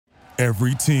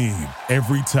Every team,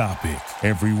 every topic,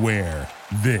 everywhere.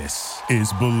 This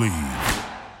is Believe.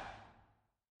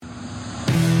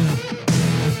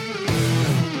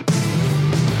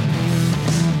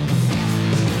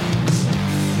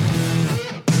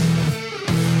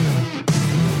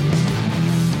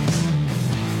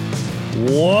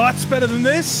 What's better than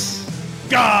this?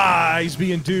 Guys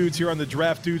being dudes here on the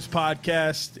Draft Dudes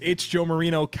podcast. It's Joe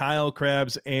Marino, Kyle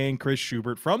Krabs, and Chris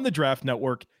Schubert from the Draft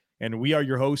Network, and we are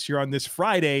your hosts here on this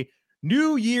Friday,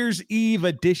 New Year's Eve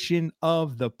edition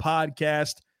of the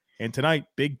podcast. And tonight,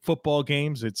 big football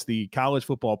games. It's the college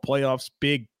football playoffs,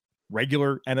 big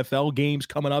regular NFL games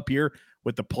coming up here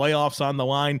with the playoffs on the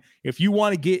line. If you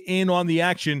want to get in on the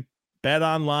action,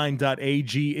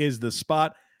 betonline.ag is the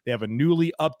spot. They have a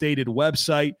newly updated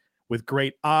website with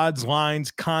great odds, lines,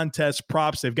 contests,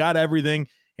 props. They've got everything.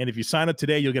 And if you sign up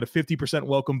today, you'll get a 50%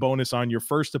 welcome bonus on your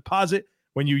first deposit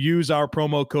when you use our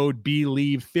promo code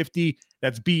BLEAV50.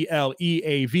 That's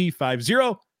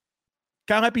BLEAV50.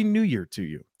 Kyle, Happy New Year to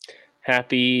you.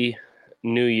 Happy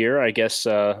New Year. I guess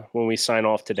when we sign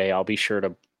off today, I'll be sure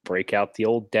to break out the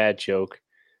old dad joke.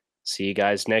 See you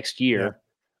guys next year.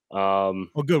 Yeah.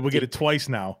 Well, good. We'll get it twice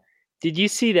now. Did you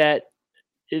see that?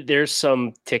 There's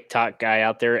some TikTok guy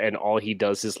out there, and all he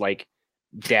does is like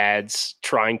dads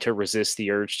trying to resist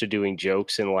the urge to doing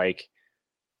jokes in like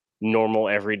normal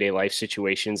everyday life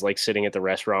situations, like sitting at the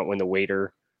restaurant when the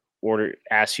waiter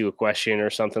asks you a question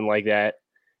or something like that.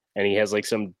 And he has like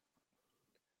some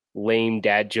lame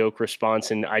dad joke response.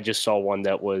 And I just saw one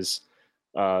that was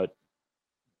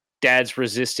dads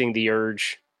resisting the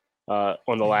urge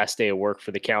on the last day of work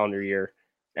for the calendar year.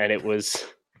 And it was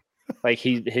like,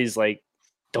 he's like,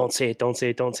 don't say it, don't say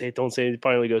it, don't say it, don't say it. He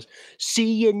finally goes,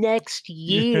 see you next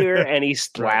year. And he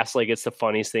laughs like it's the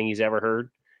funniest thing he's ever heard.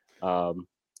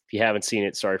 If you haven't seen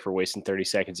it, sorry for wasting 30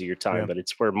 seconds of your time, but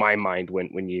it's where my mind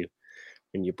went when you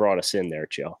brought us in there,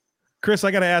 Joe. Chris,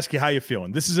 I got to ask you how you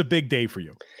feeling. This is a big day for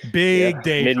you. Big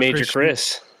day. Mid-major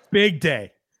Chris. Big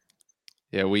day.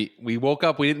 Yeah, we woke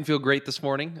up. We didn't feel great this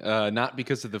morning, not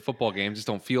because of the football game. Just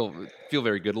don't feel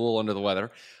very good. A little under the weather.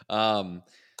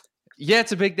 Yeah,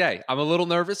 it's a big day. I'm a little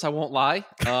nervous. I won't lie.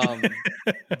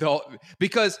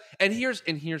 Because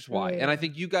here's why. And I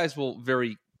think you guys will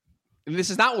and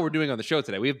this is not what we're doing on the show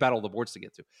today. We have Battle of the Boards to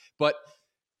get to. But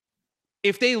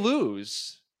if they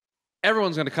lose,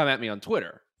 everyone's going to come at me on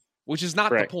Twitter, which is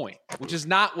not the point, which is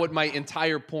not what my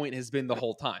entire point has been the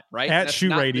whole time, right? At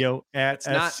Shoe Radio. That's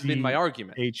not been my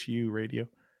argument. HU Radio.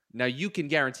 Now, you can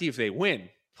guarantee if they win,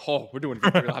 we're doing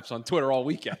victory laps on Twitter all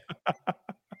weekend.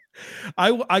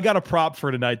 I got a prop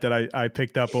for tonight that I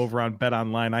picked up over on Bet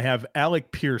Online. I have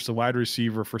Alec Pierce, a wide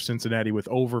receiver for Cincinnati, with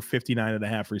over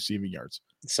 59.5 receiving yards.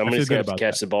 Somebody's got to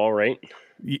catch the ball, right?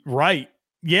 Right.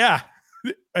 Yeah.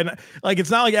 And like,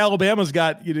 it's not like Alabama's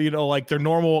got, like their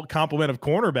normal complement of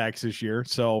cornerbacks this year.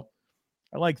 So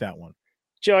I like that one.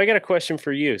 Joe, I got a question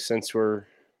for you since we're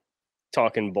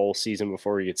talking bowl season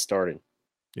before we get started.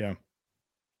 Yeah.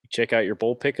 Check out your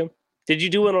bowl pick'em. Did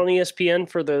you do it on ESPN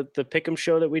for the pick'em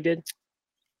show that we did?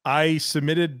 I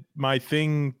submitted my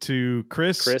thing to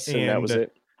Chris, and that was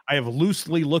it. I have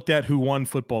loosely looked at who won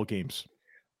football games.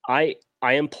 I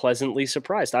am pleasantly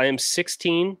surprised. I am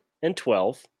 16-12.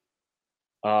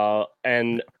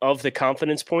 And of the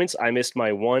confidence points, I missed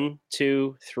my 1,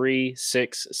 2, 3,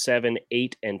 6, 7,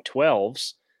 8, and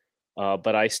 12s.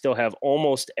 But I still have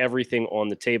almost everything on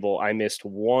the table. I missed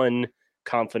one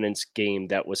confidence game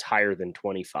that was higher than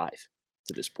 25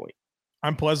 to this point.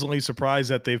 I'm pleasantly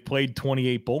surprised that they've played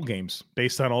 28 bowl games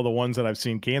based on all the ones that I've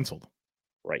seen canceled.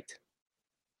 Right.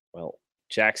 Well,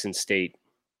 Jackson State,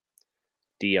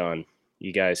 Dion,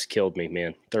 you guys killed me,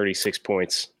 man. 36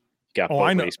 points. Got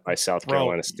boat raced by South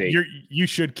Carolina State. You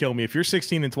should kill me. If you're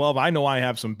 16-12, I know I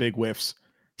have some big whiffs.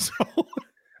 So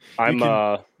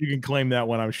you can claim that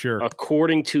one, I'm sure.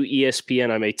 According to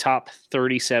ESPN, I'm a top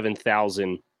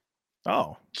 37,000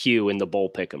 Q in the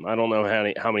bowl pick'em. I don't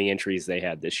know how many entries they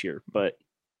had this year, but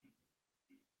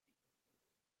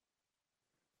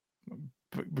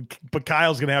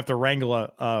Kyle's going to have to wrangle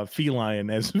a feline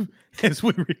as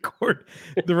we record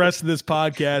the rest of this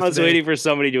podcast. I was waiting for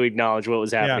somebody to acknowledge what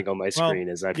was happening on my screen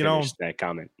as I finished that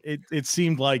comment. It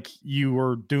seemed like you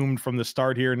were doomed from the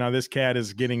start here. Now this cat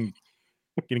is getting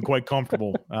quite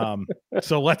comfortable.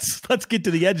 So let's get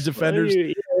to the edge defenders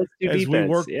as we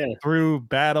work through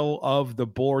Battle of the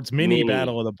Boards, mini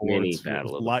Battle of the Boards. Mini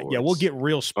Battle of the Boards. Yeah, we'll get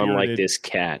real spirited. Unlike this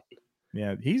cat.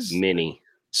 Yeah, he's mini,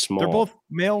 small. They're both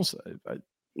males.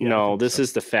 No, this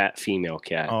is the fat female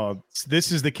cat.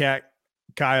 This is the cat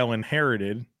Kyle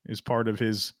inherited as part of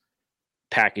his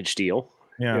package deal.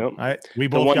 Yeah, Yep. we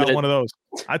both got one of those.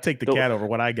 I'd take the the- cat over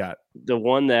what I got. The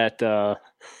one that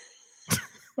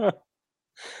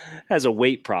has a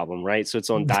weight problem, right? So it's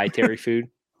on dietary food.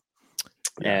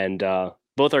 Yeah. And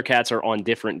both our cats are on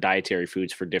different dietary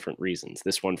foods for different reasons.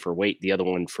 This one for weight, the other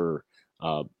one for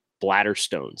bladder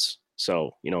stones.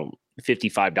 So,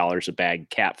 $55 a bag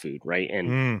cat food, right?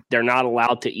 And they're not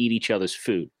allowed to eat each other's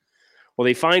food. Well,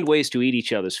 they find ways to eat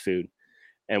each other's food.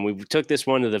 And we took this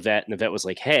one to the vet, and the vet was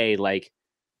like, hey, like,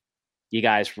 you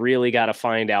guys really got to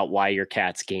find out why your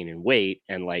cat's gaining weight.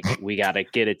 And like, we got to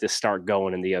get it to start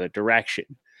going in the other direction.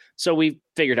 So we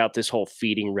figured out this whole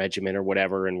feeding regimen or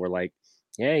whatever. And we're like,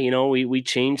 yeah, we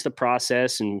changed the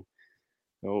process, and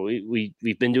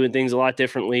we've been doing things a lot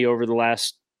differently over the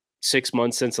last 6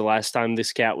 months since the last time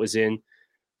this cat was in.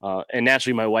 And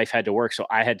naturally, my wife had to work, so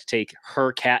I had to take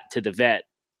her cat to the vet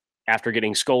after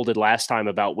getting scolded last time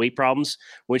about weight problems,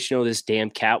 which, this damn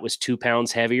cat was 2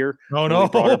 pounds heavier. Oh, no. We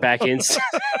brought her back in.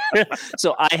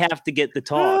 So I have to get the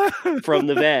talk from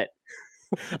the vet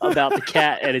about the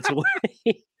cat and its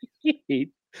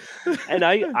weight. And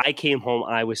I came home.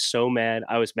 I was so mad.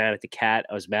 I was mad at the cat.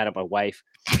 I was mad at my wife.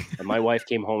 And my wife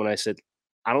came home and I said,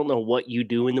 I don't know what you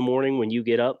do in the morning when you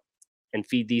get up and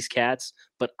feed these cats,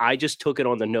 but I just took it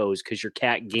on the nose because your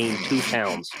cat gained 2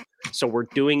 pounds. So we're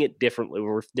doing it differently.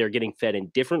 They're getting fed in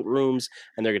different rooms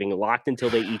and they're getting locked until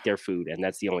they eat their food. And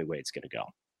that's the only way it's going to go.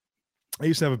 I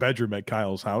used to have a bedroom at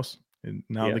Kyle's house, and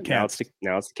now the cat's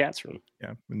now it's the cat's room.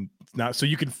 Yeah, and now so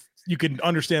you can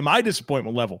understand my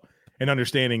disappointment level and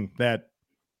understanding that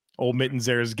old Mittens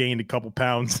there has gained a couple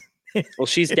pounds. Well,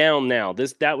 she's down now.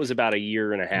 That was about a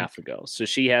year and a half ago. So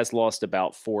she has lost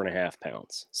about 4.5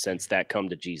 pounds since that come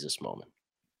to Jesus moment.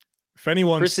 If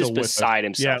anyone's Chris still is beside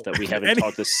himself that we haven't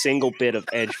talked a single bit of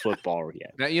edge football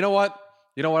yet. Now, you know what?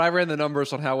 I ran the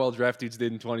numbers on how well draft dudes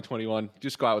did in 2021.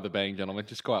 Just go out with a bang, gentlemen.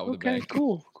 Just go out with a bang.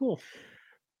 Cool.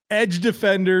 Edge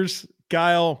defenders,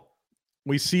 Kyle.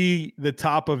 We see the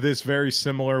top of this very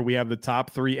similar. We have the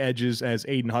top 3 edges as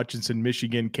Aiden Hutchinson,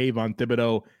 Michigan, Kayvon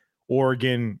Thibodeau,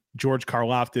 Oregon, George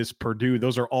Karlaftis, Purdue.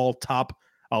 Those are all top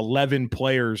 11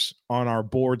 players on our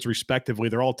boards, respectively.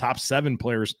 They're all top 7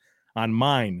 players on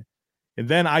mine. And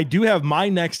then I do have my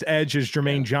next edge is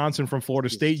Jermaine Johnson from Florida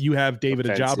State. You have David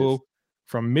Ajabu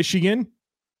from Michigan.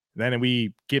 Then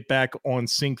we get back on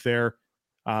sync there.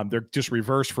 They're just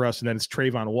reversed for us. And then it's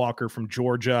Trayvon Walker from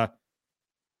Georgia.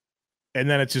 And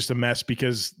then it's just a mess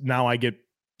because now I get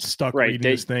stuck reading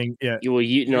this thing. Yeah.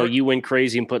 You went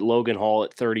crazy and put Logan Hall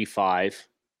at 35.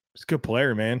 He's a good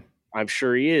player, man. I'm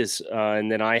sure he is. And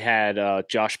then I had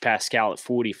Josh Pascal at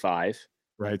 45.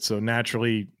 Right. So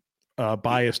naturally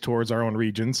biased towards our own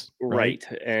regions. Right.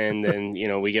 And then,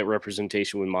 we get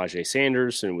representation with Majay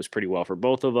Sanders, and it was pretty well for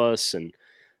both of us. And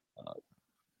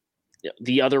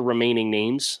the other remaining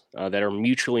names that are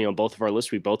mutually on both of our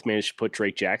lists, we both managed to put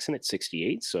Drake Jackson at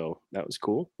 68. So that was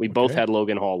cool. We both had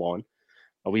Logan Hall on.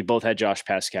 We both had Josh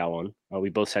Pascal on. We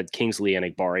both had Kingsley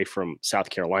Enagbare from South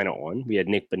Carolina on. We had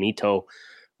Nick Benito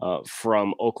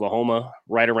from Oklahoma,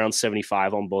 right around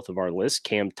 75 on both of our lists.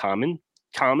 Cam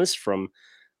Thomas from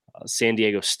San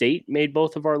Diego State made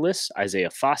both of our lists. Isaiah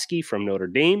Foskey from Notre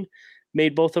Dame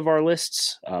made both of our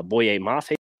lists. Boye Mafe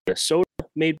from Minnesota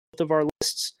made both of our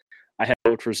lists. I had a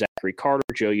vote for Zachary Carter.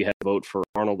 Joe, you had a vote for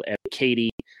Arnold and Katie.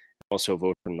 Also a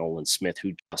vote for Nolan Smith,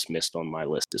 who just missed on my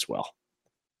list as well.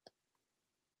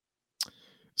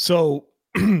 So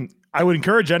I would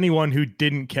encourage anyone who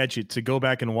didn't catch it to go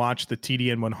back and watch the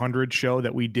TDN 100 show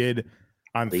that we did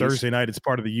on Thursday night. It's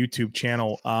part of the YouTube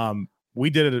channel. We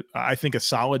did, I think, a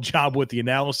solid job with the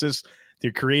analysis.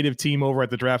 The creative team over at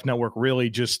the Draft Network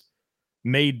really just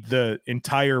made the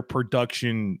entire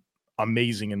production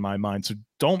amazing in my mind. So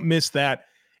don't miss that.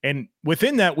 And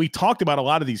within that, we talked about a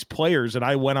lot of these players, and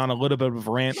I went on a little bit of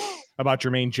a rant about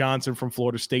Jermaine Johnson from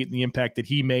Florida State and the impact that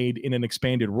he made in an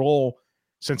expanded role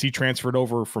since he transferred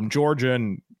over from Georgia,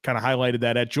 and kind of highlighted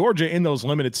that at Georgia in those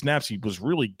limited snaps, he was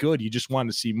really good. You just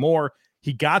wanted to see more.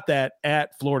 He got that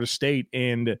at Florida State,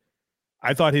 and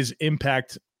I thought his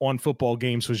impact on football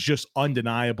games was just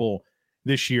undeniable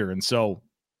this year. And so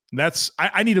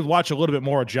I need to watch a little bit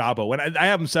more of Jabo, and I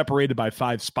have them separated by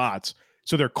 5 spots,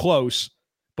 so they're close,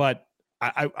 but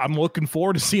I'm looking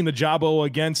forward to seeing the Jabo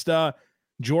against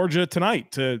Georgia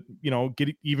tonight to, get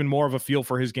even more of a feel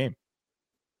for his game.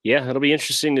 Yeah, it'll be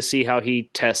interesting to see how he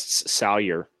tests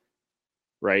Salyer,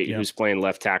 right? Yeah. Who's playing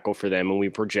left tackle for them, and we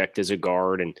project as a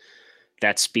guard, and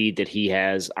that speed that he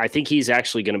has. I think he's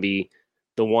actually going to be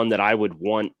the one that I would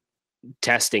want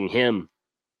testing him,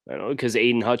 because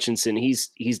Aiden Hutchinson,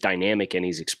 he's dynamic and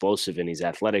he's explosive and he's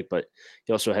athletic, but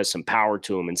he also has some power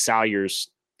to him. And Salyer's,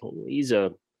 he's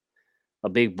a a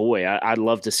big boy. I'd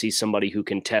love to see somebody who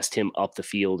can test him up the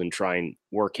field and try and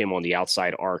work him on the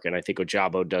outside arc. And I think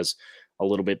Ojabo does a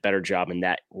little bit better job in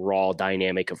that raw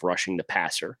dynamic of rushing the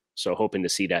passer. So hoping to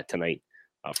see that tonight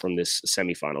from this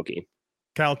semifinal game.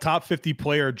 Kyle, top 50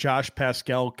 player Josh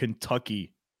Pascal,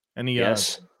 Kentucky. Anything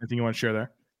you want to share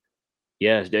there?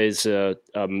 Yeah, there's a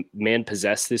man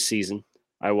possessed this season.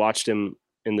 I watched him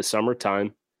in the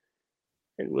summertime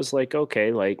and it was like,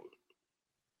 okay, like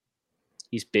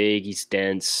he's big, he's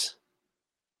dense,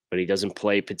 but he doesn't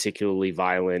play particularly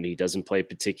violent. He doesn't play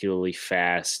particularly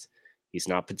fast. He's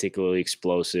not particularly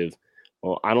explosive.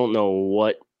 Well, I don't know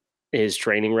what his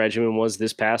training regimen was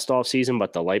this past offseason,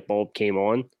 but the light bulb came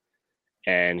on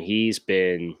and he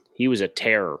was a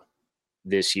terror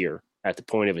this year at the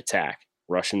point of attack,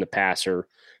 rushing the passer,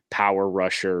 power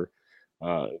rusher,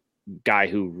 guy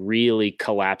who really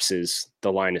collapses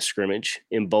the line of scrimmage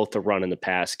in both the run and the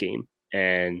pass game.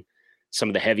 And some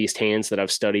of the heaviest hands that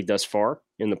I've studied thus far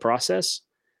in the process.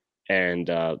 And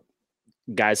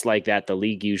guys like that, the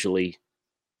league usually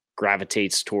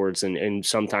gravitates towards, and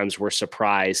sometimes we're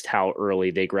surprised how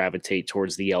early they gravitate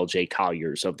towards the LJ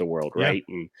Colliers of the world, right?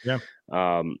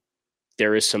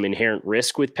 There is some inherent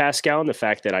risk with Pascal, and the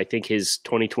fact that I think his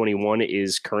 2021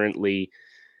 is currently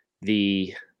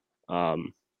the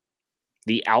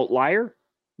outlier.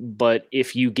 But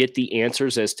if you get the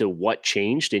answers as to what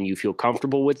changed and you feel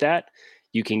comfortable with that,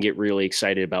 you can get really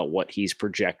excited about what he's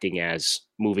projecting as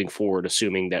moving forward,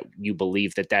 assuming that you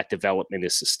believe that development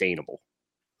is sustainable.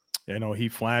 I know he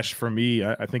flashed for me.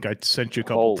 I think I sent you a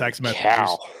couple text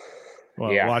messages.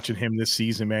 Watching him this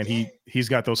season, man, he's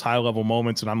got those high level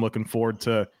moments, and I'm looking forward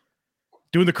to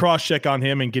doing the cross check on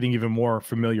him and getting even more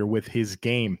familiar with his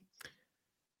game.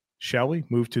 Shall we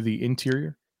move to the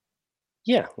interior?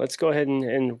 Yeah, let's go ahead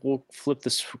and we'll flip the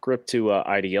script to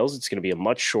IDLs. It's going to be a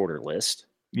much shorter list.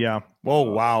 Yeah. Oh,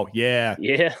 wow. Yeah.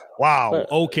 Yeah. Wow.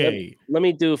 Okay. Let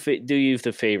me do you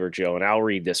the favor, Joe, and I'll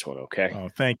read this one, okay? Oh,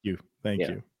 thank you. Thank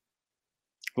you.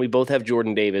 We both have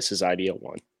Jordan Davis as IDL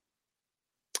 1.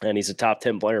 And he's a top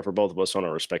 10 player for both of us on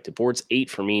our respective boards. 8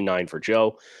 for me, 9 for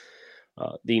Joe.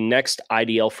 The next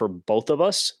IDL for both of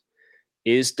us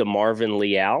is DeMarvin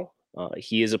Leal.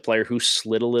 He is a player who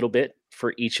slid a little bit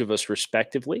for each of us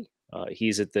respectively.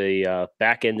 He's at the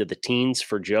back end of the teens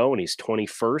for Joe, and he's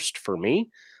 21st for me.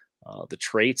 The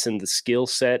traits and the skill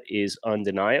set is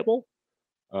undeniable.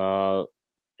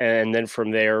 And then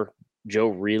from there, Joe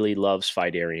really loves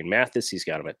Fidarian Mathis. He's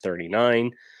got him at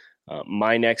 39.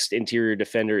 My next interior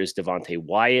defender is Devontae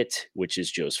Wyatt, which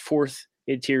is Joe's 4th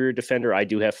interior defender. I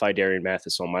do have Fidarian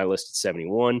Mathis on my list at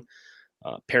 71.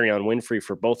 Perion Winfrey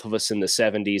for both of us in the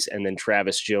 70s, and then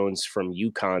Travis Jones from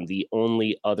UConn, the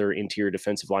only other interior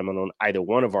defensive lineman on either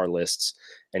one of our lists,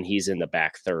 and he's in the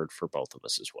back 3rd for both of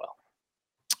us as well.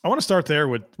 I want to start there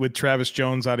with Travis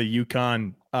Jones out of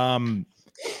UConn.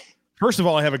 First of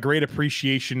all, I have a great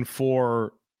appreciation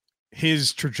for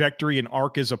his trajectory and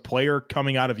arc as a player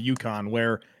coming out of UConn,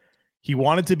 where he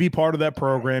wanted to be part of that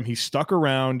program. He stuck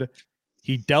around.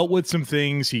 He dealt with some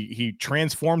things. He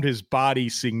transformed his body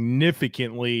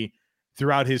significantly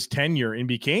throughout his tenure and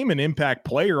became an impact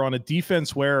player on a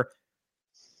defense where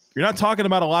you're not talking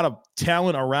about a lot of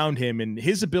talent around him, and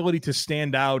his ability to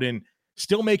stand out and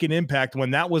still make an impact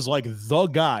when that was like the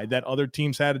guy that other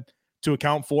teams had to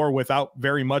account for without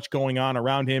very much going on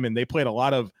around him. And they played a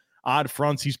lot of odd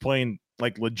fronts. He's playing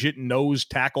like legit nose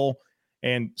tackle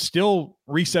and still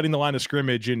resetting the line of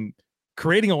scrimmage and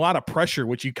creating a lot of pressure,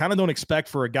 which you kind of don't expect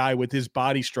for a guy with his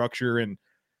body structure. And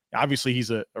obviously he's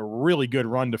a really good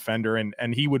run defender,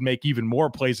 and he would make even more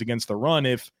plays against the run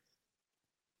if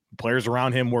players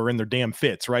around him were in their damn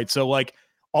fits, right? So like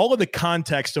all of the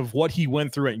context of what he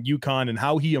went through at UConn and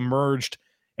how he emerged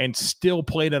and still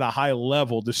played at a high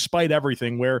level despite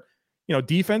everything, where, you know,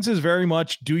 defenses very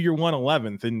much do your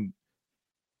 111th, and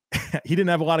he didn't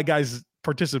have a lot of guys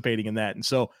participating in that. And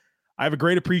so I have a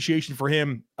great appreciation for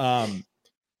him.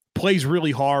 Plays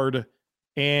really hard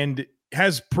and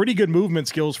has pretty good movement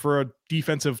skills for a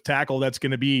defensive tackle that's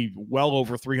going to be well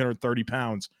over 330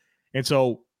 pounds. And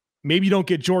so maybe you don't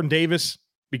get Jordan Davis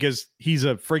because he's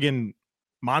a friggin'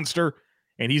 monster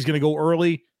and he's going to go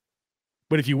early.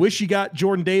 But if you wish you got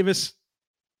Jordan Davis,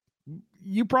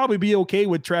 you probably be okay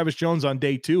with Travis Jones on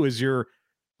day 2 as your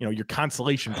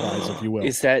consolation prize, if you will.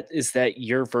 Is that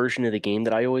your version of the game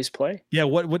that I always play? Yeah.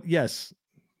 What? Yes.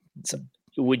 So,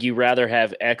 would you rather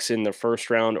have X in the first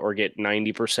round or get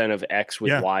 90% of X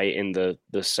with Y in the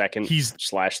second /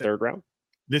 3rd round?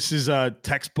 This is a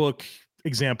textbook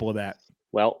example of that.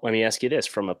 Well, let me ask you this.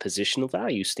 From a positional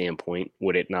value standpoint,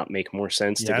 would it not make more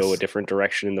sense to go a different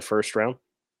direction in the first round?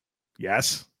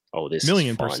 Yes. Oh, this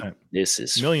Million is fun. percent. This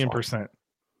is Million fun. percent.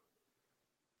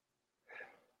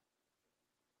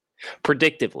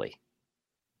 Predictively.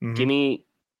 Mm-hmm.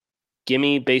 Give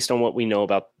me based on what we know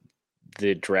about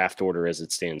the draft order as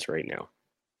it stands right now.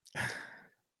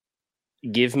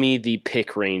 Give me the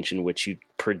pick range in which you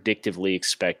predictively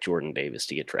expect Jordan Davis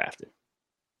to get drafted.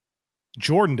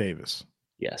 Jordan Davis.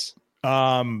 Yes.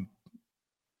 I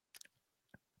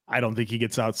don't think he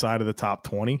gets outside of the top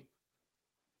 20.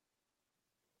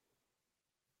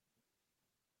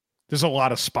 There's a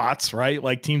lot of spots, right?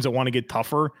 Like teams that want to get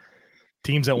tougher,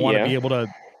 teams that want to be able to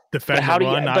defend the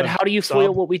run. But how do you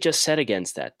foil what we just said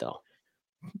against that, though?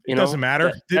 It doesn't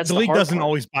matter. That's the league doesn't part.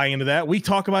 always buy into that. We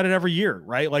talk about it every year,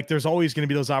 right? Like there's always going to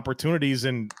be those opportunities,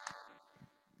 and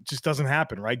it just doesn't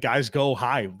happen, right? Guys go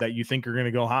high that you think are going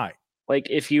to go high. Like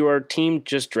if your team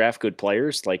just draft good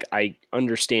players, like I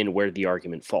understand where the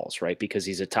argument falls, right? Because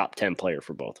he's a top 10 player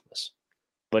for both of us.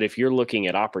 But if you're looking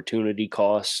at opportunity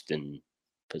cost and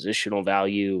positional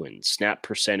value and snap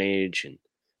percentage and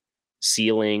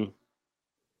ceiling,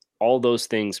 all those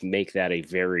things make that a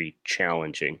very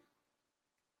challenging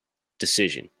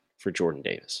decision for Jordan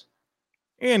Davis.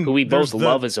 And who we both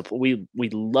love we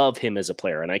love him as a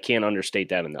player, and I can't understate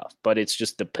that enough. But it's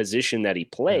just the position that he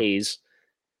plays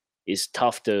is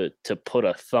tough to put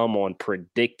a thumb on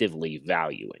predictively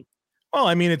valuing. Well,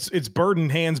 I mean, it's bird in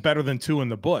hands better than two in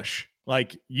the bush.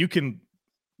 Like you can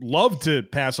love to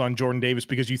pass on Jordan Davis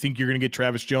because you think you're going to get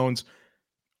Travis Jones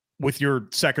with your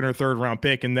second or third round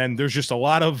pick, and then there's just a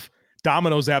lot of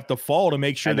dominoes that have to fall to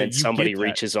make sure that somebody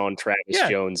reaches on Travis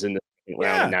Jones in the second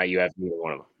round, and now you have neither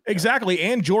one of them. Exactly.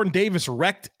 And Jordan Davis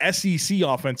wrecked SEC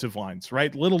offensive lines,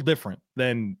 right? Little different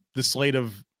than the slate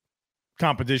of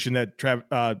competition that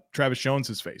Travis Jones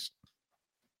has faced.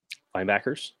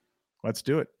 Linebackers? Let's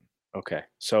do it. Okay.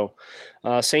 So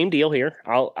same deal here.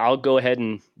 I'll go ahead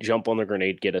and jump on the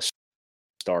grenade, get us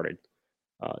started.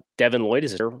 Devin Lloyd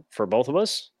is here for both of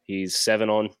us. He's 7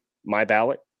 on my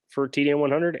ballot for TDN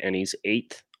 100, and he's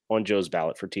 8th on Joe's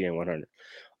ballot for TDN 100.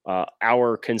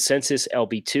 Our consensus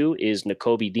LB2 is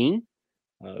Nakobe Dean,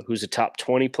 who's a top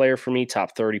 20 player for me,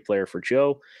 top 30 player for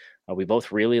Joe. We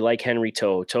both really like Henry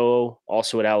To'o,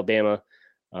 also at Alabama.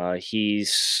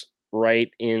 He's right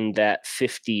in that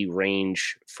 50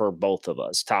 range for both of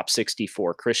us. Top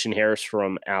 64, Christian Harris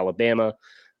from Alabama.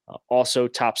 Also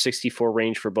top 64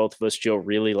 range for both of us. Joe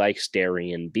really likes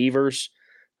Darian Beavers,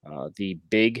 the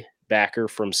big backer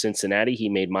from Cincinnati. He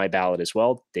made my ballot as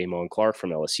well. Damon Clark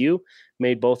from LSU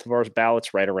made both of our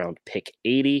ballots right around pick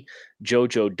 80.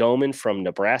 JoJo Doman from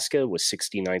Nebraska was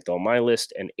 69th on my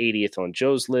list and 80th on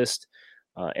Joe's list.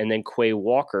 And then Quay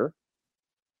Walker,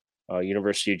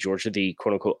 University of Georgia, the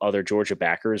quote-unquote other Georgia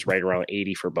backer, is right around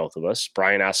 80 for both of us.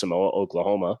 Brian Asamoah,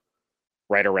 Oklahoma,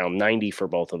 right around 90 for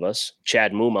both of us.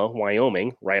 Chad Muma,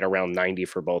 Wyoming, right around 90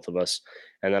 for both of us.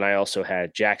 And then I also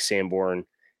had Jack Sanborn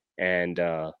and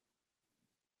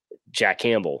Jack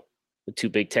Campbell, the 2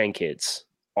 Big Ten kids,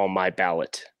 on my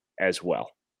ballot as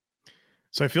well.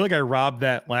 So I feel like I robbed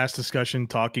that last discussion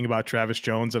talking about Travis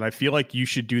Jones, and I feel like you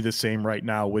should do the same right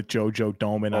now with JoJo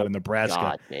Doman out of Nebraska.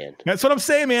 God, man. That's what I'm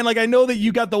saying, man. Like I know that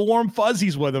you got the warm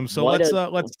fuzzies with him, so let's talk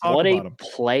about him.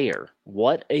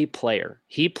 What a player.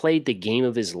 He played the game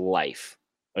of his life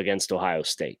against Ohio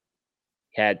State.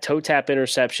 Had toe tap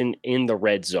interception in the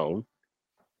red zone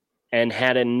and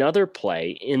had another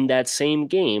play in that same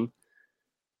game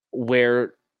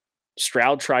where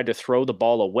Stroud tried to throw the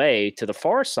ball away to the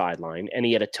far sideline, and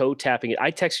he had a toe tapping.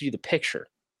 I texted you the picture,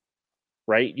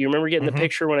 right? You remember getting the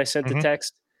picture when I sent the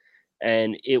text?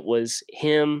 And it was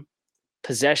him,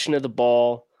 possession of the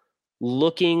ball,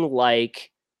 looking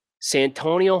like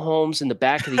Santonio Holmes in the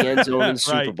back of the end zone in the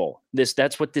Super Bowl.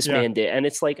 That's what this man did. And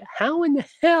it's like, how in the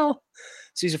hell?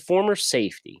 So he's a former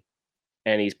safety,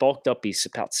 and he's bulked up. He's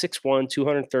about 6'1",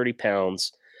 230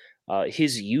 pounds.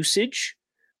 His usage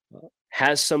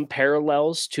has some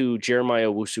parallels to Jeremiah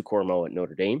Owusu-Koramoah at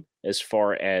Notre Dame as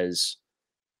far as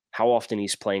how often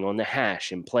he's playing on the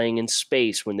hash and playing in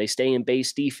space when they stay in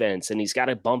base defense, and he's got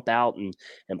to bump out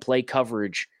and play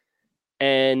coverage.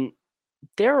 And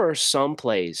there are some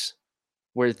plays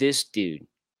where this dude,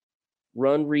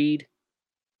 run read,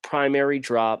 primary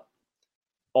drop,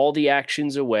 all the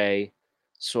actions away,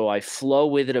 so I flow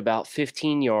with it about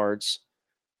 15 yards.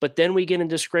 But then we get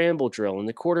into scramble drill, and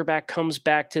the quarterback comes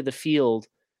back to the field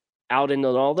out in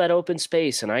all that open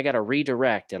space, and I got to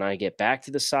redirect, and I get back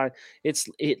to the side.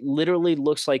 It literally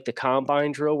looks like the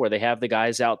combine drill where they have the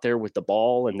guys out there with the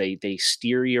ball, and they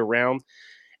steer you around.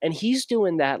 And he's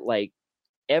doing that like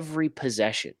every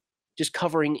possession, just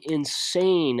covering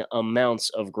insane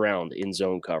amounts of ground in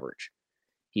zone coverage.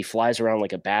 He flies around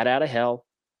like a bat out of hell.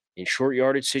 in short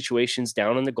yardage situations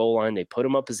down on the goal line. They put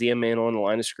him up as the man on the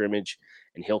line of scrimmage,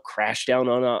 and he'll crash down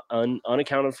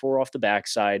unaccounted for off the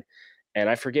backside. And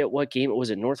I forget what game it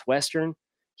was at Northwestern.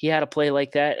 He had a play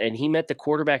like that, and he met the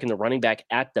quarterback and the running back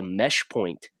at the mesh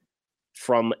point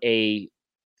from a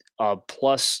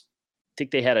plus. I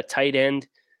think they had a tight end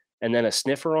and then a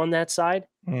sniffer on that side.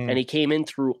 And he came in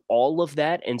through all of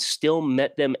that and still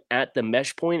met them at the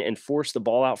mesh point and forced the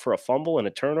ball out for a fumble and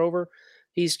a turnover.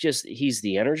 He's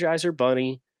the Energizer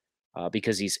Bunny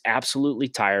because he's absolutely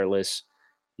tireless.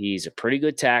 He's a pretty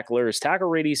good tackler. His tackle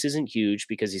radius isn't huge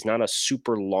because he's not a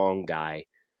super long guy.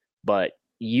 But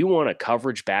you want a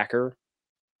coverage backer,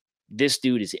 this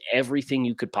dude is everything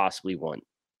you could possibly want.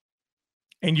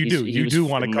 And you do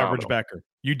want phenomenal. A coverage backer.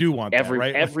 You do want that,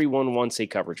 right? Everyone wants a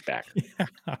coverage backer. Yeah.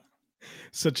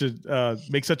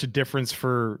 Makes such a difference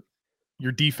for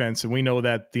your defense. And we know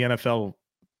that the NFL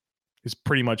is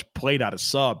pretty much played out of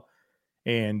sub.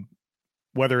 And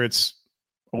whether it's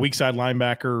a weak side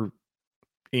linebacker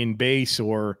in base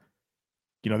or,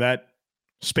 that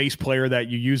space player that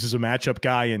you use as a matchup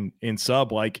guy in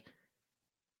sub, like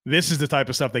this is the type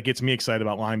of stuff that gets me excited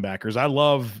about linebackers. I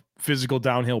love physical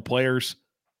downhill players.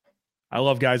 I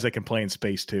love guys that can play in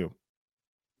space too.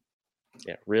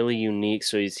 Yeah, really unique.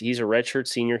 So he's a redshirt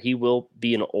senior. He will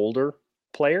be an older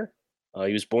player.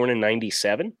 He was born in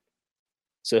 97.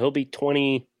 So he'll be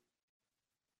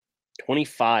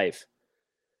 25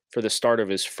 for the start of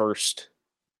his first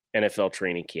NFL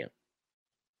training camp.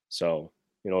 So,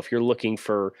 if you're looking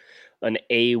for an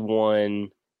A1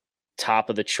 top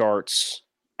of the charts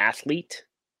athlete,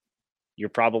 you're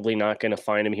probably not going to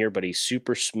find him here, but he's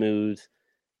super smooth.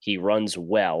 He runs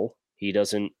well. He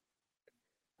ran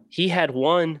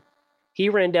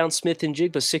down Smith and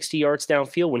Jigba 60 yards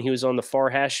downfield when he was on the far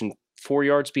hash and 4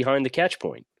 yards behind the catch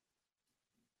point.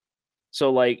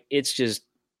 So, it's just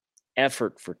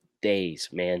effort for days,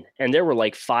 man. And there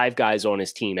were 5 guys on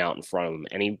his team out in front of him,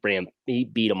 and he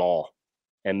beat them all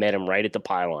and met him right at the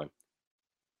pylon.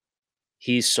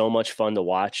 He's so much fun to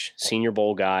watch. Senior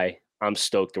Bowl guy. I'm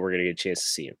stoked that we're going to get a chance to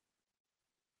see him.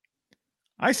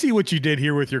 I see what you did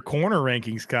here with your corner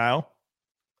rankings, Kyle.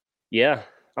 Yeah,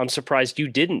 I'm surprised you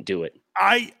didn't do it.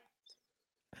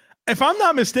 If I'm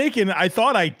not mistaken, I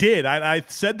thought I did. I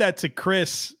said that to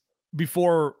Chris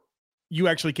before you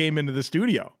actually came into the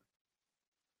studio.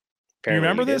 Do you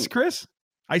remember this, Chris?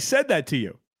 I said that to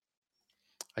you.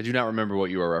 I do not remember what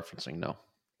you are referencing. No.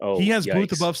 Oh, he has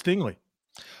Booth above Stingley.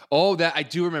 Oh, that I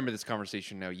do remember this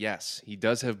conversation now. Yes, he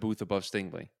does have Booth above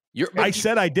Stingley. I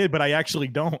said I did, but I actually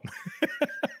don't.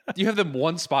 You have them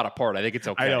one spot apart. I think it's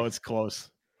okay. I know it's close.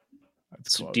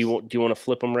 So do you want to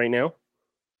flip them right now?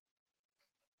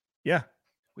 Yeah.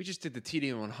 We just did the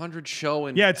TD 100 show,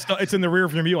 and it's in the rear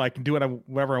view. I can do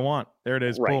whatever I want. There it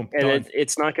is. Right. Boom. And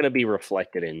it's not going to be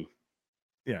reflected in.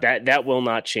 Yeah. That will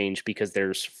not change because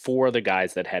there's 4 of the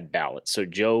guys that had ballots. So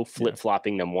Joe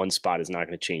flip-flopping them one spot is not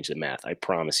going to change the math. I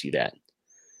promise you that.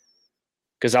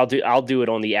 Because I'll do it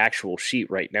on the actual sheet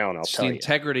right now, and I'll tell you. The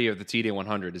integrity of the TD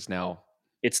 100 is now.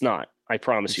 It's not. I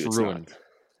promise you, it's ruined. Not.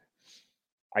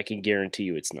 I can guarantee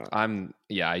you, it's not.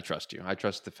 I trust you. I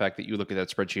trust the fact that you look at that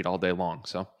spreadsheet all day long.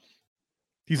 So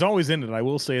he's always in it. I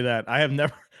will say that. I don't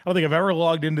think I've ever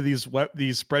logged into these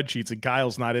spreadsheets, and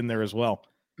Kyle's not in there as well.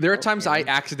 There are times I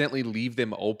accidentally leave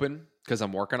them open because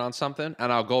I'm working on something,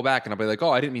 and I'll go back and I'll be like,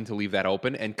 oh, I didn't mean to leave that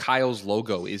open. And Kyle's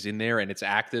logo is in there, and it's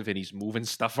active, and he's moving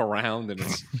stuff around, and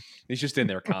he's just in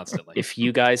there constantly. If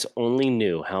you guys only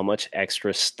knew how much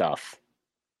extra stuff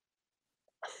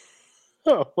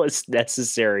was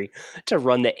necessary to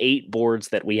run the 8 boards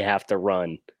that we have to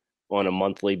run on a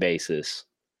monthly basis,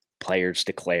 players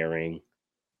declaring,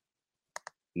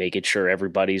 making sure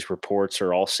everybody's reports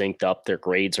are all synced up, their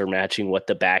grades are matching what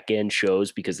the back end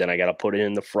shows, because then I got to put it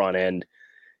in the front end.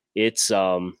 It's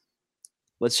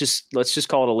let's just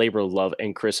call it a labor of love.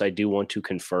 And Chris, I do want to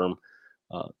confirm,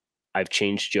 I've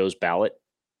changed Joe's ballot,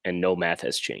 and no math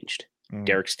has changed.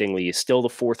 Derek Stingley is still the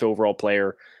 4th overall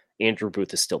player. Andrew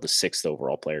Booth is still the 6th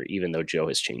overall player, even though Joe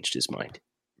has changed his mind.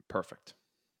 Perfect.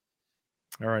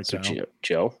 All right, so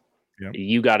Joe,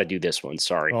 you got to do this one.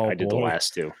 Sorry, I did the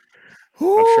last 2.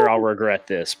 Woo! I'm sure I'll regret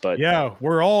this, but yeah,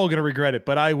 we're all going to regret it.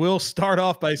 But I will start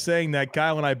off by saying that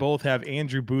Kyle and I both have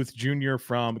Andrew Booth Jr.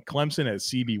 from Clemson as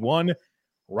CB1.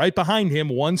 Right behind him,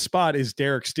 one spot is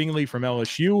Derek Stingley from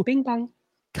LSU. Bing bong.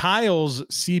 Kyle's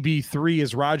CB3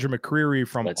 is Roger McCreary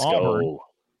from Auburn. Go.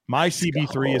 My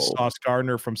CB3 is Sauce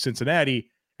Gardner from Cincinnati.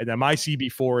 And then my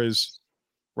CB4 is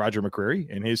Roger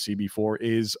McCreary, and his CB4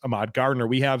 is Ahmad Gardner.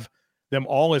 We have them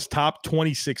all as top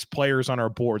 26 players on our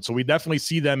board. So we definitely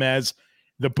see them as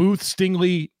the Booth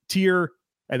Stingley tier,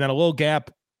 and then a little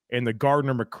gap in the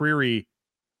Gardner McCreary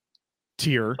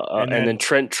tier. And then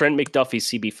Trent McDuffie's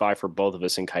CB5 for both of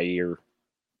us, and Kyer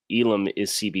Elam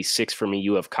is CB6 for me.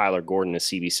 You have Kyler Gordon as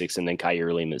CB6, and then Kyer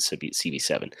Elam is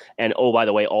CB7. And oh, by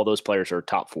the way, all those players are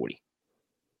top 40.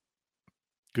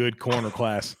 Good corner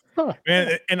class.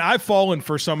 And I've fallen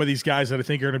for some of these guys that I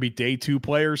think are going to be day 2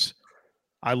 players.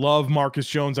 I love Marcus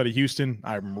Jones out of Houston.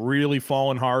 I'm really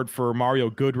falling hard for Mario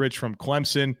Goodrich from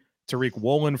Clemson, Tariq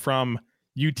Woolen from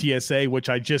UTSA, which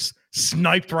I just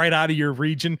sniped right out of your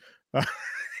region.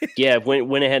 Yeah,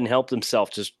 went ahead and helped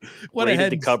himself. Just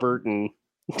raided the cupboard and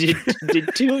did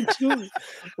two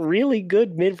really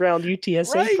good mid-round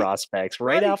UTSA prospects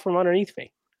out from underneath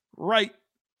me. Right.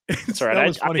 That's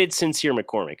right. I did Sincere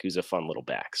McCormick, who's a fun little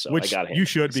back. So which I got him. You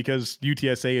should, because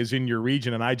UTSA is in your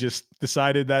region, and I just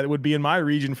decided that it would be in my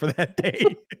region for that day.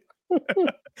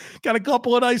 Got a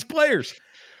couple of nice players.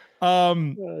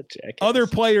 Other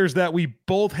players that we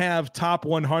both have top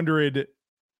 100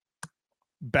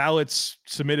 ballots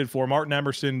submitted for: Martin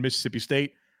Emerson, Mississippi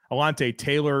State; Alante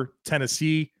Taylor,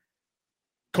 Tennessee;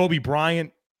 Kobe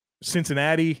Bryant,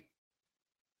 Cincinnati.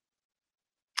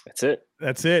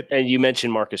 That's it. And you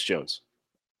mentioned Marcus Jones.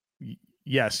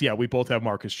 Yes. Yeah. We both have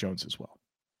Marcus Jones as well.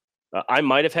 I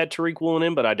might have had Tariq Woolen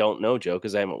in, but I don't know, Joe,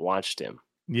 because I haven't watched him.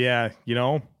 Yeah. You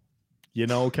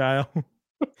know, Kyle,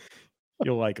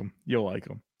 you'll like him.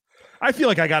 I feel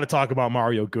like I got to talk about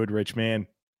Mario Goodrich, man.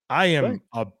 I am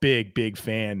a big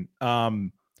fan.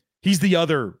 He's the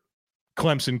other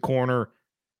Clemson corner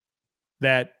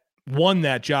that won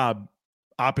that job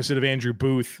opposite of Andrew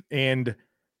Booth. And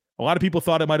a lot of people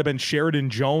thought it might have been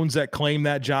Sheridan Jones that claimed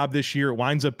that job this year. It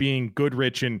winds up being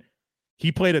Goodrich, and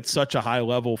he played at such a high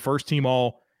level, first team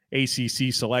all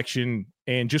ACC selection,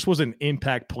 and just was an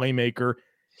impact playmaker.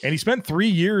 And he spent 3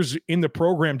 years in the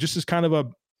program just as kind of a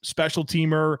special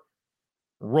teamer,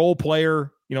 role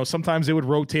player. You know, sometimes they would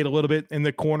rotate a little bit in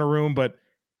the corner room, but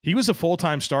he was a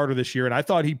full-time starter this year, and I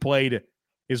thought he played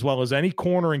as well as any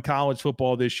corner in college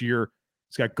football this year.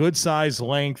 He's got good size,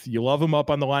 length. You love him up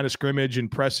on the line of scrimmage in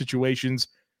press situations,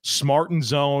 smart in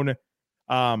zone.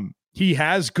 He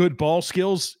has good ball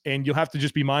skills, and you'll have to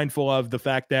just be mindful of the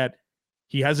fact that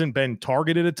he hasn't been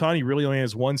targeted a ton. He really only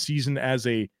has 1 season as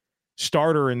a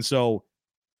starter. And so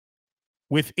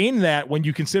within that, when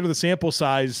you consider the sample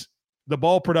size, the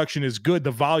ball production is good.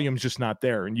 The volume's just not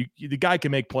there. And the guy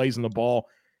can make plays in the ball.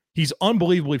 He's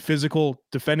unbelievably physical,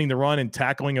 defending the run and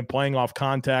tackling and playing off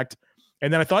contact.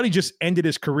 And then I thought he just ended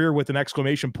his career with an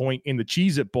exclamation point in the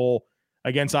Cheez-It Bowl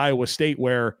against Iowa State,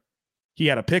 where he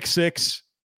had a pick six.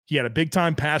 He had a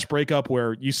big-time pass breakup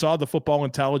where you saw the football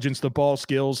intelligence, the ball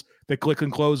skills, the click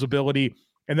and close ability.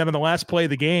 And then on the last play of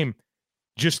the game,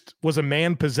 just was a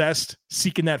man possessed,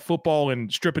 seeking that football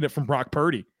and stripping it from Brock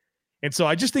Purdy. And so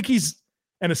I just think he's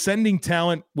an ascending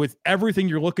talent with everything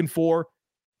you're looking for.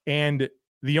 And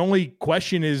the only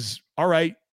question is, all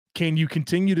right, can you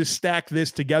continue to stack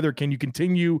this together? Can you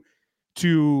continue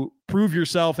to prove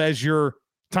yourself as your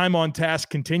time on task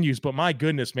continues? But my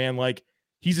goodness, man, like,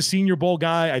 he's a Senior Bowl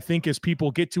guy. I think as people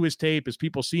get to his tape, as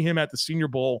people see him at the Senior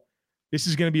Bowl, this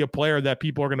is going to be a player that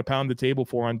people are going to pound the table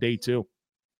for on day 2.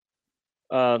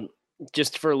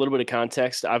 Just for a little bit of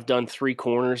context, I've done 3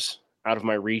 corners out of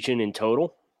my region in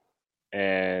total,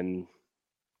 and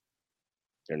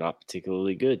they're not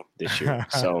particularly good this year.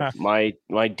 So my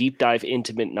deep dive,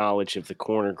 intimate knowledge of the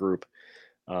corner group,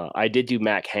 I did do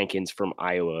Mac Hankins from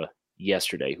Iowa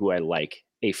yesterday, who I like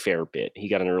a fair bit. He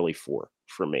got an early 4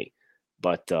 for me,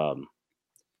 but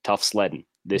tough sledding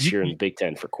this year in the Big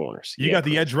Ten for corners. You got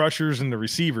the edge rushers and the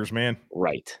receivers, man.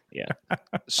 Right. Yeah.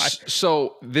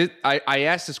 So I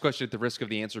asked this question at the risk of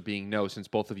the answer being no, since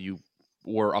both of you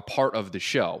were a part of the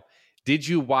show. Did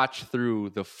you watch through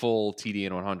the full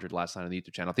TDN 100 last night on the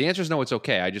YouTube channel? If the answer is no, it's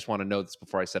okay. I just want to know this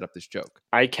before I set up this joke.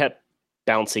 I kept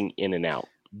bouncing in and out.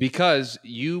 Because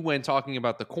you, when talking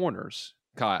about the corners,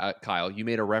 Kyle, you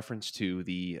made a reference to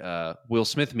the Will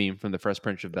Smith meme from the Fresh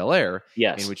Prince of Bel-Air,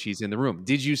 yes, in which he's in the room.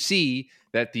 Did you see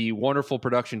that the wonderful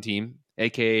production team,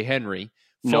 a.k.a. Henry,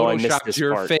 photoshopped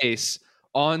your face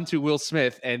onto Will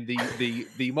Smith, and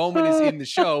the moment is in the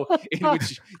show in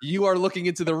which you are looking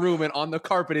into the room, and on the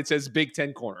carpet it says Big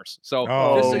Ten corners. So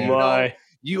just so you know,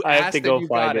 I have to go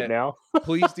find it now.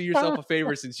 Please do yourself a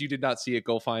favor, since you did not see it.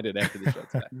 Go find it after the show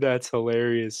today. That's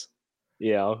hilarious.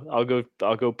 Yeah, I'll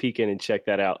go peek in and check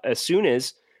that out as soon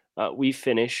as we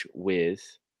finish with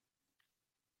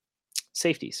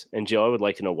safeties. And Joe, I would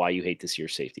like to know why you hate this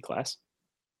year's safety class.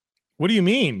 What do you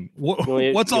mean?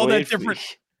 What's all that different?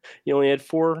 You only had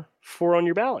four on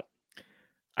your ballot.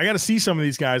 I got to see some of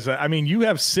these guys. I mean, you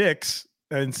have 6,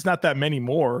 and it's not that many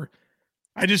more.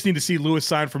 I just need to see Lewis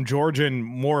sign from Georgia and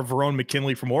more of Verone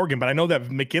McKinley from Oregon. But I know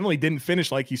that McKinley didn't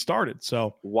finish like he started.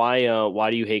 So Why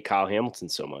do you hate Kyle Hamilton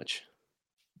so much?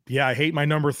 yeah, I hate my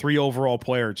number 3 overall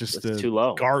player. Just It's too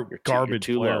low. Garbage you're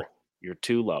too player. low. You're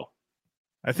too low.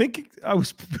 I think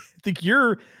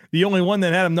you're the only one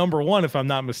that had him number 1, if I'm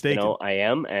not mistaken. I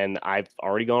am, and I've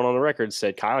already gone on the record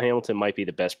said Kyle Hamilton might be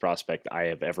the best prospect I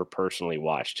have ever personally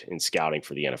watched in scouting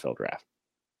for the NFL draft.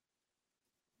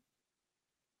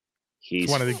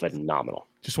 He's phenomenal.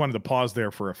 Just wanted to pause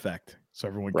there for effect, so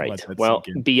everyone can let that well,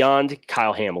 sink in. Beyond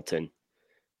Kyle Hamilton,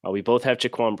 we both have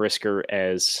Jaquan Brisker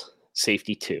as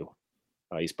safety 2.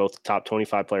 He's both the top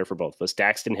 25 player for both of us.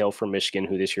 Daxton Hill from Michigan,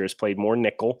 who this year has played more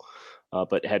nickel,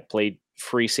 but had played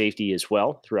free safety as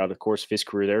well throughout the course of his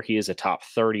career there. He is a top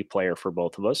 30 player for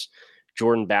both of us.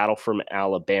 Jordan Battle from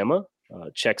Alabama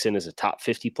checks in as a top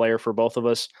 50 player for both of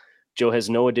us. Joe has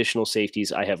no additional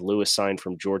safeties. I have Lewis signed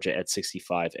from Georgia at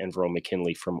 65 and Verone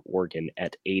McKinley from Oregon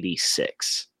at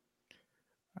 86.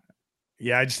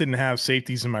 Yeah, I just didn't have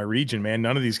safeties in my region, man.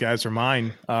 None of these guys are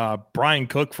mine. Brian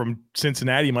Cook from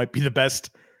Cincinnati might be the best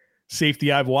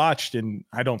safety I've watched, and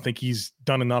I don't think he's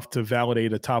done enough to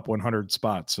validate a top 100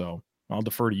 spot. So I'll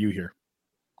defer to you here.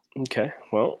 Okay.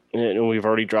 Well, and we've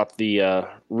already dropped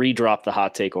redropped the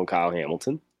hot take on Kyle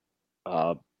Hamilton.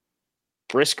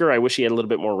 Brisker, I wish he had a little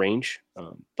bit more range,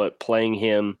 but playing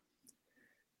him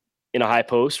in a high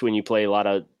post when you play a lot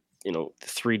of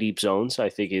 3 deep zones, I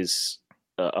think is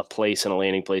a place and a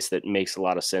landing place that makes a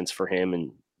lot of sense for him.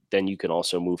 And then you can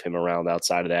also move him around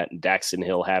outside of that. And Daxton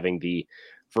Hill having the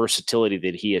versatility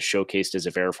that he has showcased as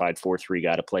a verified 4-3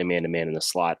 guy to play man-to-man in the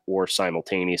slot or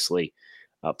simultaneously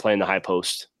playing the high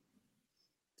post.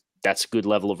 That's a good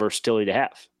level of versatility to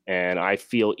have. And I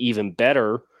feel even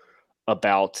better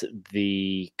about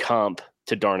the comp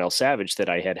to Darnell Savage that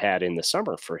I had in the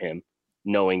summer for him,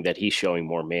 knowing that he's showing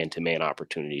more man-to-man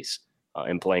opportunities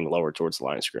and playing lower towards the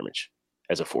line of scrimmage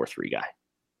as a 4-3 guy.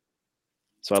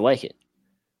 So I like it.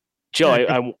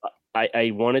 Joe,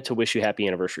 I wanted to wish you happy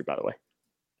anniversary, by the way.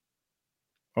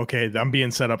 Okay, I'm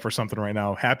being set up for something right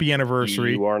now. Happy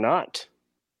anniversary. You are not.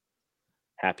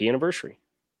 Happy anniversary.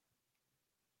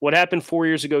 What happened 4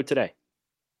 years ago today?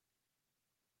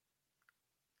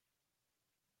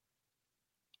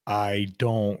 I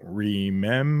don't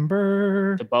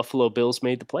remember. The Buffalo Bills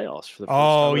made the playoffs for the first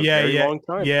time in a very long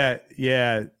time.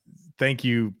 Yeah. Thank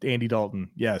you, Andy Dalton.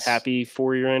 Yes. Happy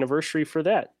 4-year anniversary for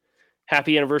that.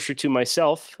 Happy anniversary to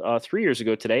myself. 3 years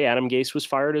ago today, Adam Gase was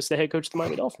fired as the head coach of the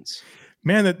Miami Dolphins.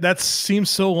 Man, that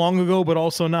seems so long ago, but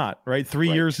also not, right?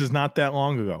 3 years is not that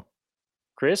long ago.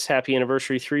 Chris, happy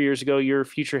anniversary. 3 years ago, your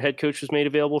future head coach was made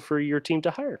available for your team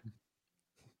to hire.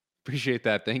 Appreciate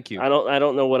that. Thank you. I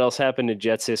don't know what else happened in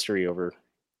Jets history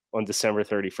on December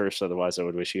 31st. Otherwise, I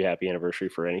would wish you happy anniversary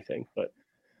for anything. But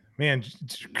man,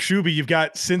 Shuby, you've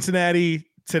got Cincinnati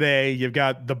today. You've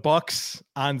got the Bucks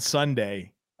on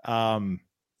Sunday. You're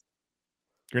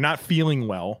not feeling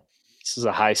well. This is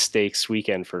a high stakes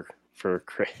weekend for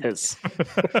Chris.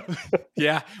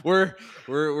 Yeah, we're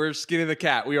skinning the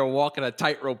cat. We are walking a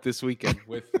tightrope this weekend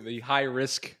with the high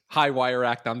risk, high wire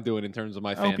act I'm doing in terms of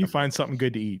my fandom. I hope you find something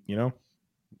good to eat, Yeah,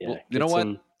 well, you know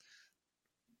what?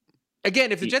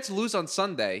 Again, if the Jets lose on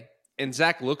Sunday and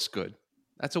Zach looks good,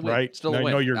 that's a win. Right? Still a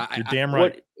win. No, you're damn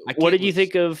right. What did you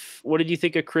think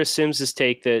of Chris Sims's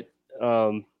take that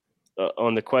on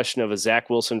the question of a Zach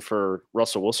Wilson for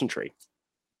Russell Wilson trade?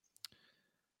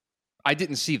 I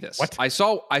didn't see this. What? I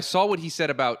saw what he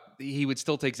said about he would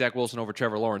still take Zach Wilson over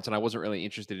Trevor Lawrence, and I wasn't really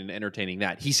interested in entertaining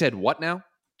that. He said what now?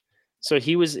 So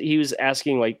he was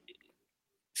asking,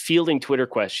 fielding Twitter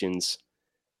questions,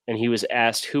 and he was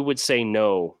asked who would say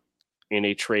no in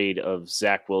a trade of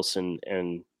Zach Wilson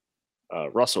and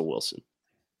Russell Wilson,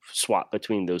 swap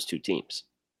between those two teams.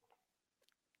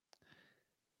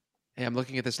 Hey, I'm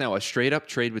looking at this now. A straight up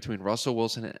trade between Russell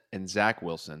Wilson and Zach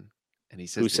Wilson, and he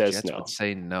says who the says Jets no? would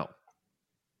say no.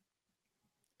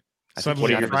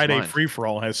 Suddenly, a Friday free for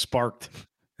all has sparked.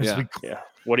 Yeah.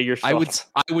 What are your thoughts?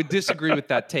 I would disagree with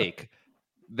that take.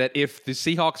 That if the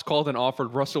Seahawks called and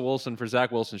offered Russell Wilson for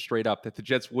Zach Wilson straight up, that the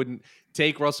Jets wouldn't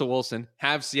take Russell Wilson,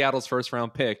 have Seattle's first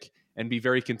round pick, and be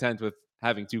very content with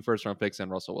having 2 first round picks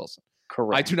and Russell Wilson.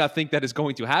 Correct. I do not think that is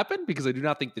going to happen because I do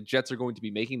not think the Jets are going to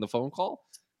be making the phone call.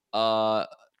 Wow.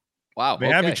 They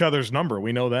have each other's number.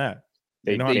 We know that.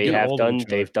 They've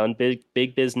done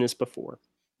big business before.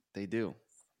 They do.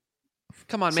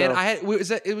 Come on, man.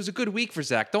 It was a good week for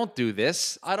Zach. Don't do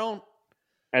this. And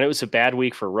it was a bad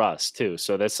week for Russ too.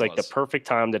 So that's the perfect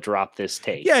time to drop this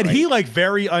take. Yeah, and he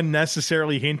very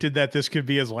unnecessarily hinted that this could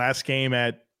be his last game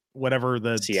at whatever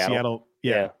the Seattle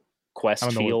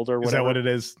Quest Field or whatever. Is that what it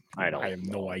is? I have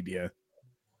no idea.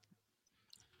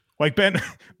 Like Ben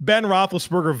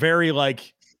Roethlisberger, very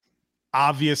like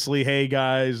obviously, hey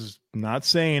guys, not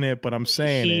saying it, but I'm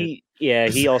saying it. Yeah,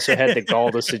 he also had the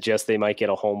gall to suggest they might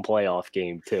get a home playoff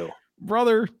game too.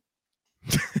 Brother.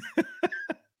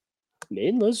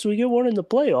 Unless we get one in the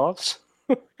playoffs.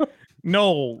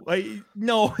 No,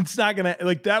 it's not gonna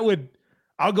like that would.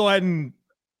 I'll go ahead and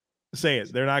say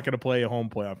it. They're not gonna play a home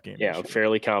playoff game. Yeah, I'm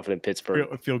fairly confident Pittsburgh.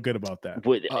 I feel good about that.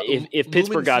 If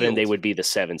Pittsburgh got in, they would be the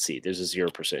 7th seed. There's a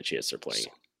 0% chance they're playing.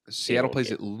 Seattle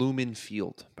plays at Lumen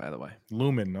Field, by the way.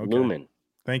 Lumen. Okay. Lumen.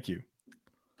 Thank you.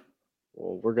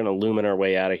 Well, we're gonna lumen our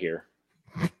way out of here.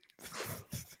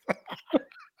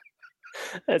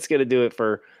 That's gonna do it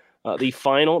for the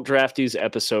final Draft Dudes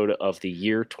episode of the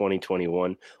year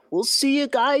 2021. We'll see you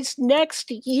guys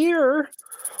next year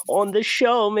on the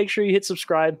show. Make sure you hit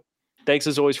subscribe. Thanks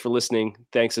as always for listening.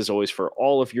 Thanks as always for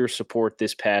all of your support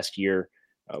this past year.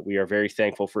 We are very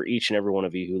thankful for each and every one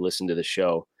of you who listen to the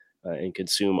show and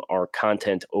consume our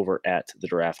content over at the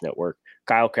Draft Network.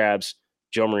 Kyle Krabs,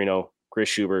 Joe Marino, Chris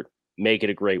Schubert, make it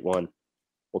a great one.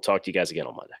 We'll talk to you guys again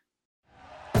on Monday.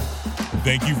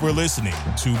 Thank you for listening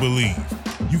to Believe.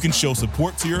 You can show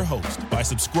support to your host by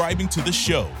subscribing to the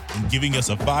show and giving us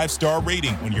a 5-star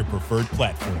rating on your preferred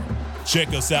platform. Check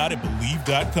us out at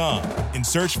Believe.com and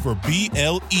search for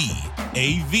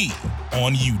BLEAV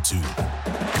on YouTube.